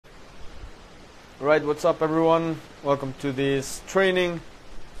Right, what's up everyone? Welcome to this training.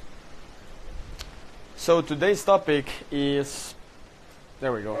 So today's topic is,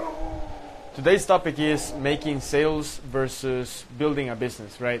 there we go. Today's topic is making sales versus building a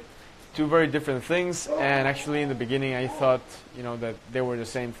business, right? Two very different things, and actually in the beginning I thought, that they were the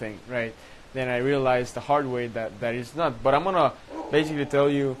same thing, right? Then I realized the hard way that is not. But I'm gonna basically tell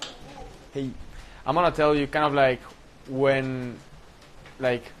you, I'm gonna tell you kind of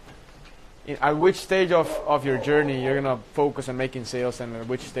like at which stage of your journey you're gonna focus on making sales, and at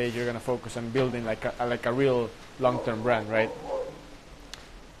which stage you're gonna focus on building like a real long-term brand, right?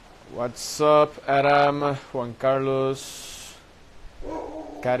 What's up, Adam, Juan Carlos,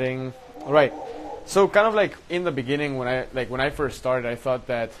 Karen? All right. So kind of like in the beginning, when I first started, I thought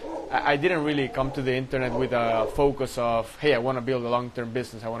that I didn't really come to the internet with a focus of, hey, I want to build a long-term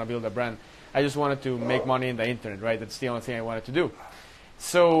business, I want to build a brand. I just wanted to make money in the internet, right? That's the only thing I wanted to do.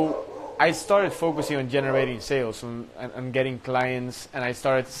 So I started focusing on generating sales, on getting clients, and I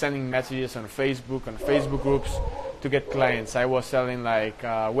started sending messages on Facebook groups to get clients. I was selling like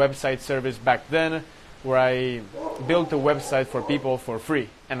a website service back then, where I built a website for people for free,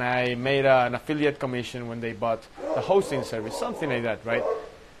 and I made an affiliate commission when they bought the hosting service, something like that, right?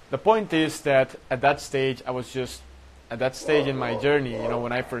 The point is that at that stage in my journey,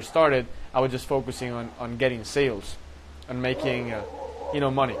 when I first started, I was just focusing on getting sales, on making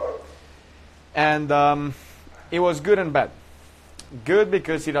money. And it was good and bad. Good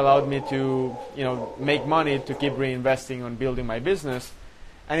because it allowed me to make money to keep reinvesting on building my business,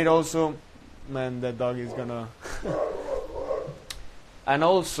 and it also, man, that dog is gonna and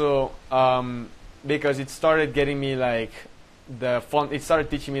also because it started getting me like it started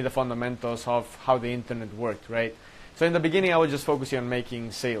teaching me the fundamentals of how the internet worked, right? So in the beginning I was just focusing on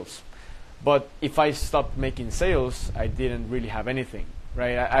making sales, but if I stopped making sales, I didn't really have anything,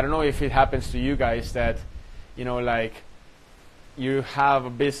 right? I don't know if it happens to you guys that you have a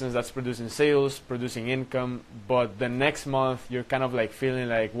business that's producing sales, producing income, but the next month you're kind of like feeling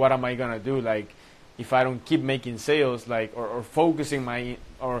like, what am I gonna do? Like, if I don't keep making sales, or focusing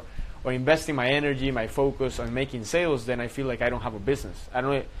or investing my energy, my focus on making sales, then I feel like I don't have a business. I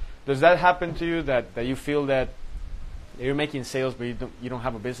don't know. Does that happen to you? That you feel that you're making sales but you don't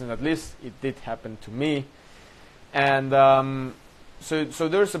have a business? At least it did happen to me. And so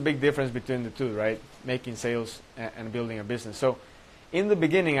there's a big difference between the two, right? Making sales and building a business. So in the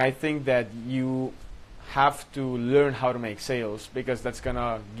beginning, I think that you have to learn how to make sales, because that's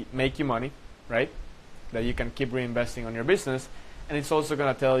gonna make you money, right? That you can keep reinvesting on your business, and it's also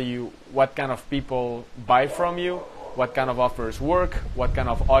gonna tell you what kind of people buy from you, what kind of offers work, what kind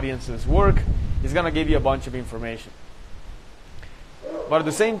of audiences work. It's gonna give you a bunch of information. But at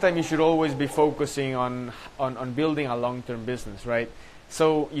the same time, you should always be focusing on building a long-term business, right?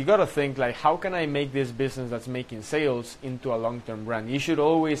 So you got to think like, how can I make this business that's making sales into a long-term brand? You should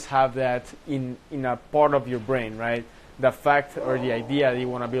always have that in a part of your brain, right? The fact or the idea that you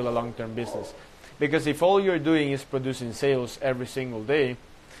want to build a long-term business. Because if all you're doing is producing sales every single day,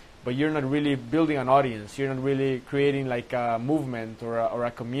 but you're not really building an audience, you're not really creating like a movement or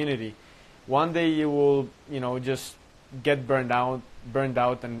a community, one day you will, just get burned out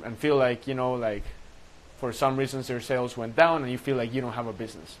and feel like, for some reasons your sales went down and you feel like you don't have a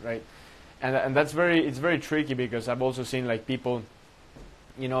business, right? And it's very tricky, because I've also seen like people,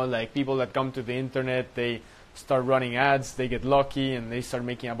 people that come to the internet, they start running ads, they get lucky and they start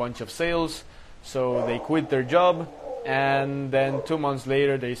making a bunch of sales, so they quit their job, and then 2 months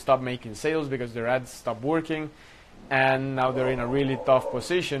later they stop making sales because their ads stopped working, and now they're in a really tough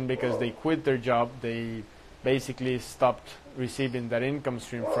position because they quit their job, they basically stopped receiving that income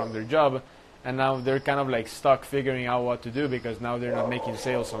stream from their job, and now they're kind of like stuck figuring out what to do, because now they're not making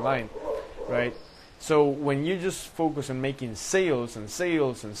sales online, right? So when you just focus on making sales and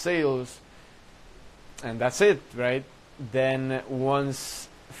sales and sales, and that's it, right? Then once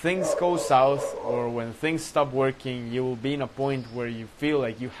things go south, or when things stop working, you will be in a point where you feel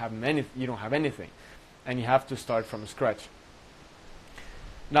like you don't have anything, and you have to start from scratch.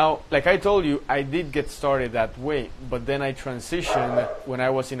 Now, like I told you, I did get started that way, but then I transitioned when I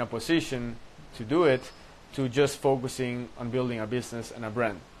was in a position to do it, to just focusing on building a business and a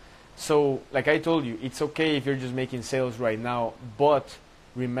brand. So, like I told you, it's okay if you're just making sales right now, but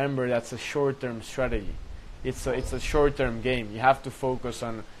remember that's a short-term strategy. It's a short-term game. You have to focus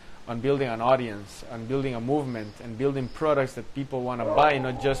on building an audience, on building a movement, and building products that people want to buy,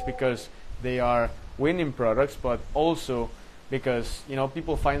 not just because they are winning products, but also because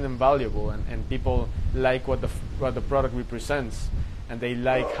people find them valuable, and people like what the product represents, and they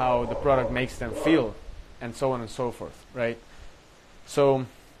like how the product makes them feel, and so on and so forth, right? So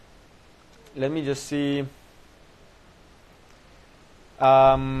let me just see.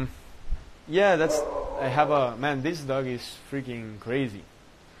 Yeah, I have a, man, this dog is freaking crazy.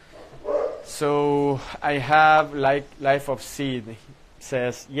 So I have like Life of Seed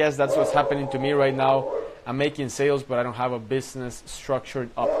says, yes, that's what's happening to me right now. I'm making sales, but I don't have a business structured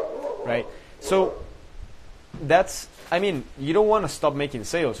up, right? So that's, I mean, you don't want to stop making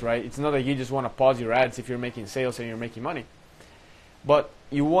sales, right? It's not that you just want to pause your ads if you're making sales and you're making money. But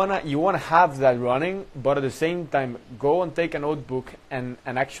you wanna have that running, but at the same time, go and take a notebook and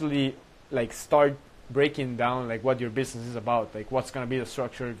actually like start breaking down like what your business is about, like what's gonna be the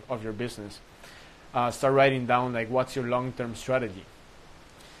structure of your business. Start writing down like what's your long-term strategy.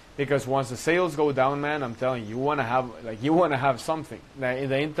 Because once the sales go down, man, I'm telling you, you wanna have something. Like,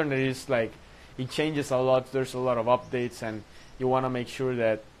 the internet is like, it changes a lot. There's a lot of updates, and you wanna make sure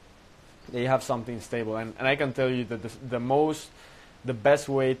that you have something stable. And I can tell you that the best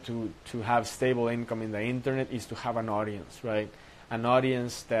way to have stable income in the internet is to have an audience, right? An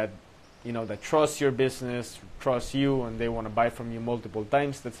audience that, you know, that trusts your business, trusts you, and they want to buy from you multiple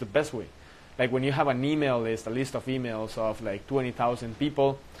times. That's the best way. Like when you have an email list, a list of emails of like 20,000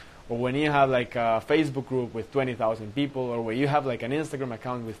 people, or when you have like a Facebook group with 20,000 people, or when you have like an Instagram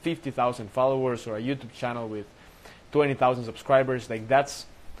account with 50,000 followers, or a YouTube channel with 20,000 subscribers, like that's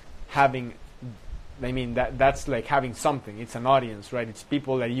having, I mean, that's like having something. It's an audience, right? It's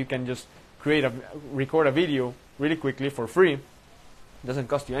people that you can just record a video really quickly for free. It doesn't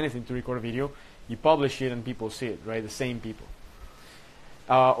cost you anything to record a video. You publish it and people see it, right? The same people.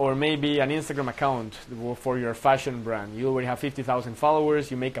 Or maybe an Instagram account for your fashion brand. You already have 50,000 followers.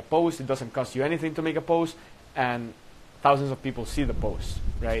 You make a post. It doesn't cost you anything to make a post, and thousands of people see the post,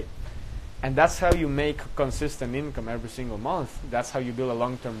 right? And that's how you make consistent income every single month. That's how you build a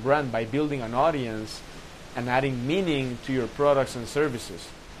long-term brand, by building an audience and adding meaning to your products and services.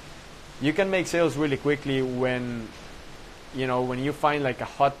 You can make sales really quickly when you find like a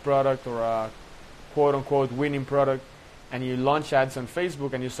hot product or a quote-unquote winning product, and you launch ads on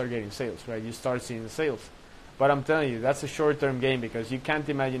Facebook and you start getting sales, right? You start seeing sales. But I'm telling you, that's a short-term game, because you can't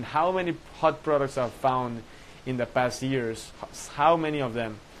imagine how many hot products I've found in the past years, how many of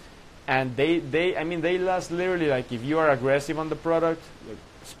them. And they last literally, like, if you are aggressive on the product, like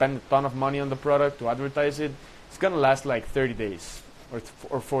spend a ton of money on the product to advertise it, it's gonna last like 30 days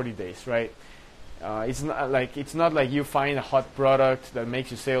or 40 days, right? It's not like you find a hot product that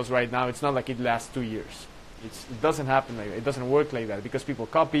makes you sales right now. It's not like it lasts 2 years. It doesn't happen like that. It doesn't work like that, because people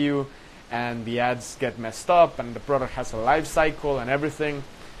copy you, and the ads get messed up, and the product has a life cycle and everything.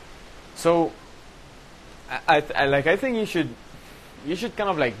 So I think you should kind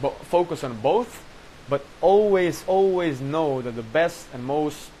of like focus on both, but always know that the best and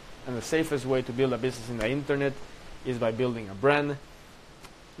most and the safest way to build a business in the internet is by building a brand,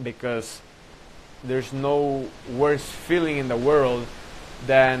 because there's no worse feeling in the world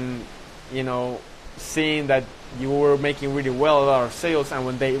than, you know, seeing that you were making really well a lot of sales, and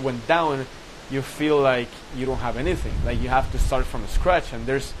when they went down, you feel like you don't have anything, like you have to start from scratch, and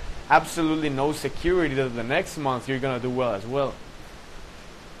there's absolutely no security that the next month you're gonna do well as well.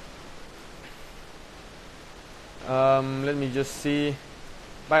 Let me just see.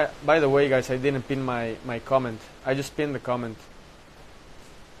 By the way, guys, I didn't pin my comment. I just pinned the comment.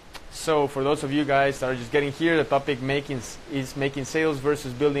 So for those of you guys that are just getting here, the topic is making sales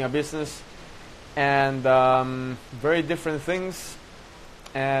versus building a business, and very different things.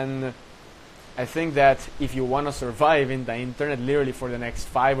 And I think that if you want to survive in the internet literally for the next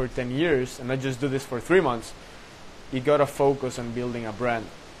 5 or 10 years, and not just do this for 3 months, you gotta focus on building a brand.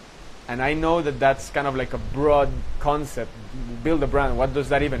 And I know that that's kind of like a broad concept. Build a brand. What does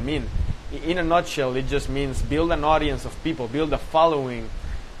that even mean? In a nutshell, it just means build an audience of people, build a following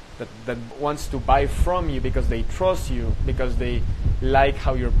that wants to buy from you because they trust you, because they like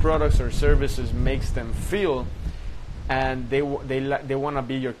how your products or services makes them feel, and they want to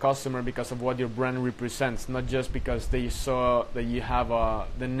be your customer because of what your brand represents, not just because they saw that you have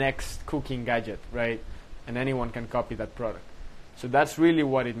the next cooking gadget, right? And anyone can copy that product. So that's really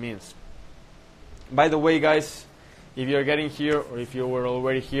what it means. By the way, guys, if you're getting here, or if you were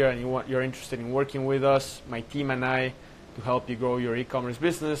already here and you're interested in working with us, my team and I, to help you grow your e-commerce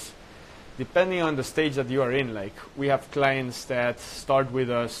business, depending on the stage that you are in, like we have clients that start with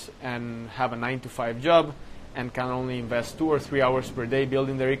us and have a 9-to-5 job and can only invest 2 or 3 hours per day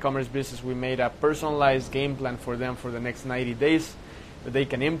building their e-commerce business. We made a personalized game plan for them for the next 90 days that they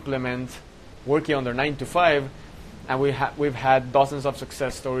can implement working on their 9-to-5. And we've had dozens of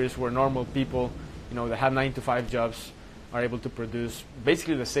success stories where normal people, you know, that have 9-to-5 jobs are able to produce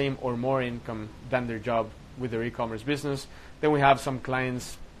basically the same or more income than their job with their e-commerce business. Then we have some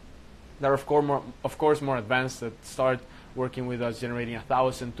clients There are of course more advanced that start working with us, generating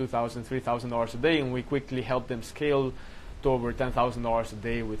 $1,000, $2,000, $3,000 a day, and we quickly help them scale to over $10,000 a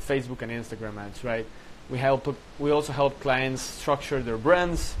day with Facebook and Instagram ads, right? We also help clients structure their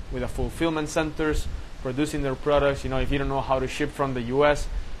brands with a fulfillment centers, producing their products. If you don't know how to ship from the US,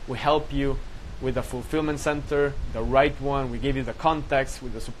 we help you with a fulfillment center, the right one. We give you the contacts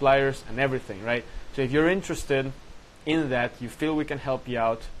with the suppliers and everything, right? So if you're interested in that, you feel we can help you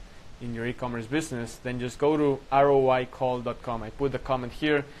out in your e-commerce business, then just go to roicall.com. I put the comment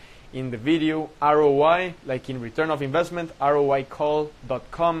here in the video, ROI, like in return of investment,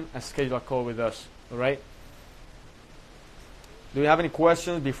 roicall.com, and schedule a call with us, all right? Do you have any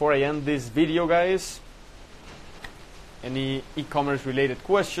questions before I end this video, guys? Any e-commerce related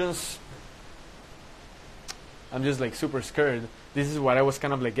questions? I'm just like super scared. This is what I was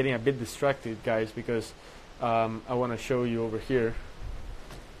kind of like getting a bit distracted, guys, because I want to show you over here.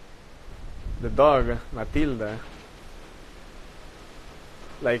 The dog, Matilda.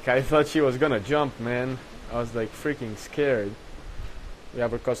 Like, I thought she was gonna jump, man. I was like freaking scared. We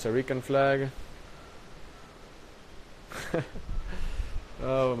have our Costa Rican flag.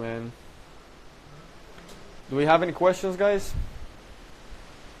 Oh, man. Do we have any questions, guys?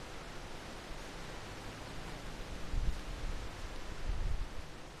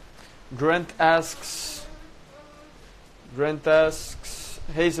 Grant asks,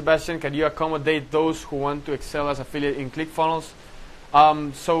 hey Sebastian, can you accommodate those who want to excel as affiliate in ClickFunnels?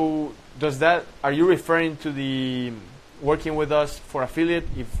 So are you referring to the working with us for affiliate?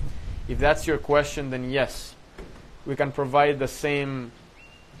 If that's your question, then yes, we can provide the same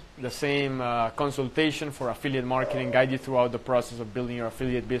consultation for affiliate marketing, guide you throughout the process of building your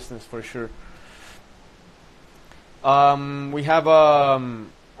affiliate business for sure. We have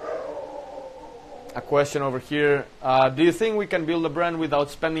a question over here. Do you think we can build a brand without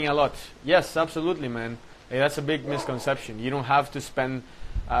spending a lot? Yes, absolutely, man. That's a big misconception. You don't have to spend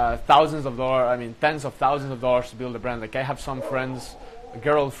thousands of dollars, tens of thousands of dollars to build a brand. Like, I have some friends,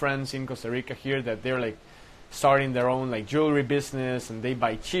 girlfriends in Costa Rica here, that they're like starting their own like jewelry business, and they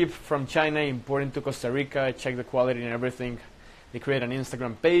buy cheap from China, import into Costa Rica, check the quality and everything. They create an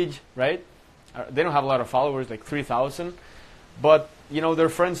Instagram page, right? They don't have a lot of followers, like 3,000, but their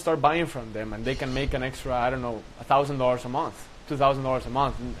friends start buying from them, and they can make an extra, I don't know, $1,000 a month, $2,000 a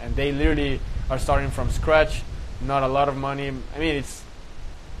month, and they literally are starting from scratch, not a lot of money.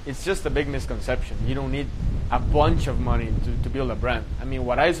 It's just a big misconception. You don't need a bunch of money to build a brand.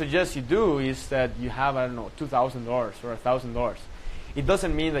 What I suggest you do is that you have, I don't know, $2,000 or $1,000. It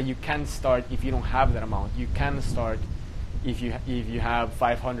doesn't mean that you can't start if you don't have that amount. You can start if you have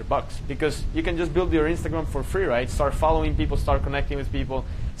 $500, because you can just build your Instagram for free, right? Start following people, start connecting with people,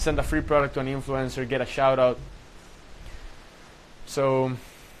 send a free product to an influencer, get a shout out. So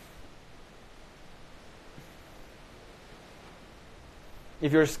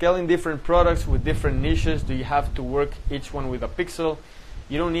if you're scaling different products with different niches, do you have to work each one with a pixel?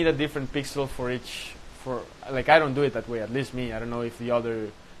 You don't need a different pixel for each. Like, I don't do it that way, at least me. I don't know if the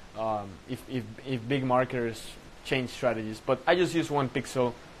other, if big marketers change strategies, but I just use one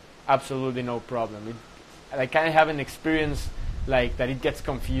pixel, absolutely no problem. I haven't experienced like that it gets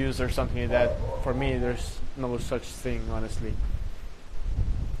confused or something like that. For me, there's no such thing, honestly.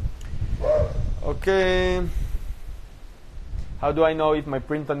 Okay. How do I know if my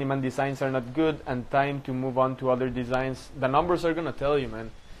print-on-demand designs are not good and time to move on to other designs? The numbers are gonna tell you, man.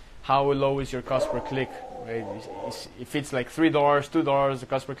 How low is your cost per click? Right? If it's like $3, $2 the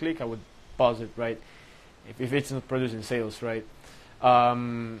cost per click, I would pause it, right? If it's not producing sales, right?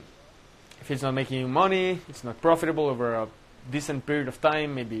 If it's not making you money, it's not profitable over a decent period of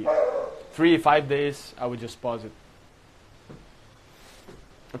time, maybe 3-5 days, I would just pause it.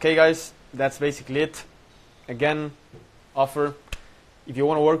 Okay, guys, that's basically it. Again, offer. If you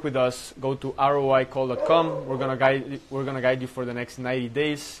want to work with us, go to roicall.com. We're gonna guide you for the next 90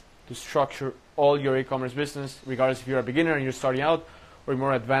 days to structure all your e-commerce business, regardless if you're a beginner and you're starting out, or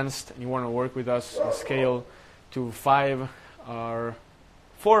more advanced and you want to work with us and scale to 4 or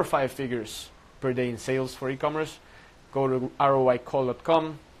 5 figures per day in sales for e-commerce, go to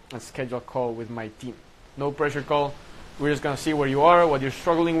roicall.com and schedule a call with my team. No pressure call. We're just going to see where you are, what you're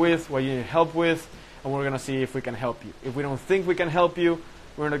struggling with, what you need help with, and we're going to see if we can help you. If we don't think we can help you,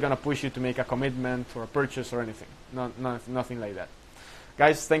 we're not going to push you to make a commitment or a purchase or anything. Nothing like that.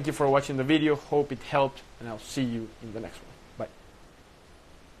 Guys, thank you for watching the video. Hope it helped, and I'll see you in the next one.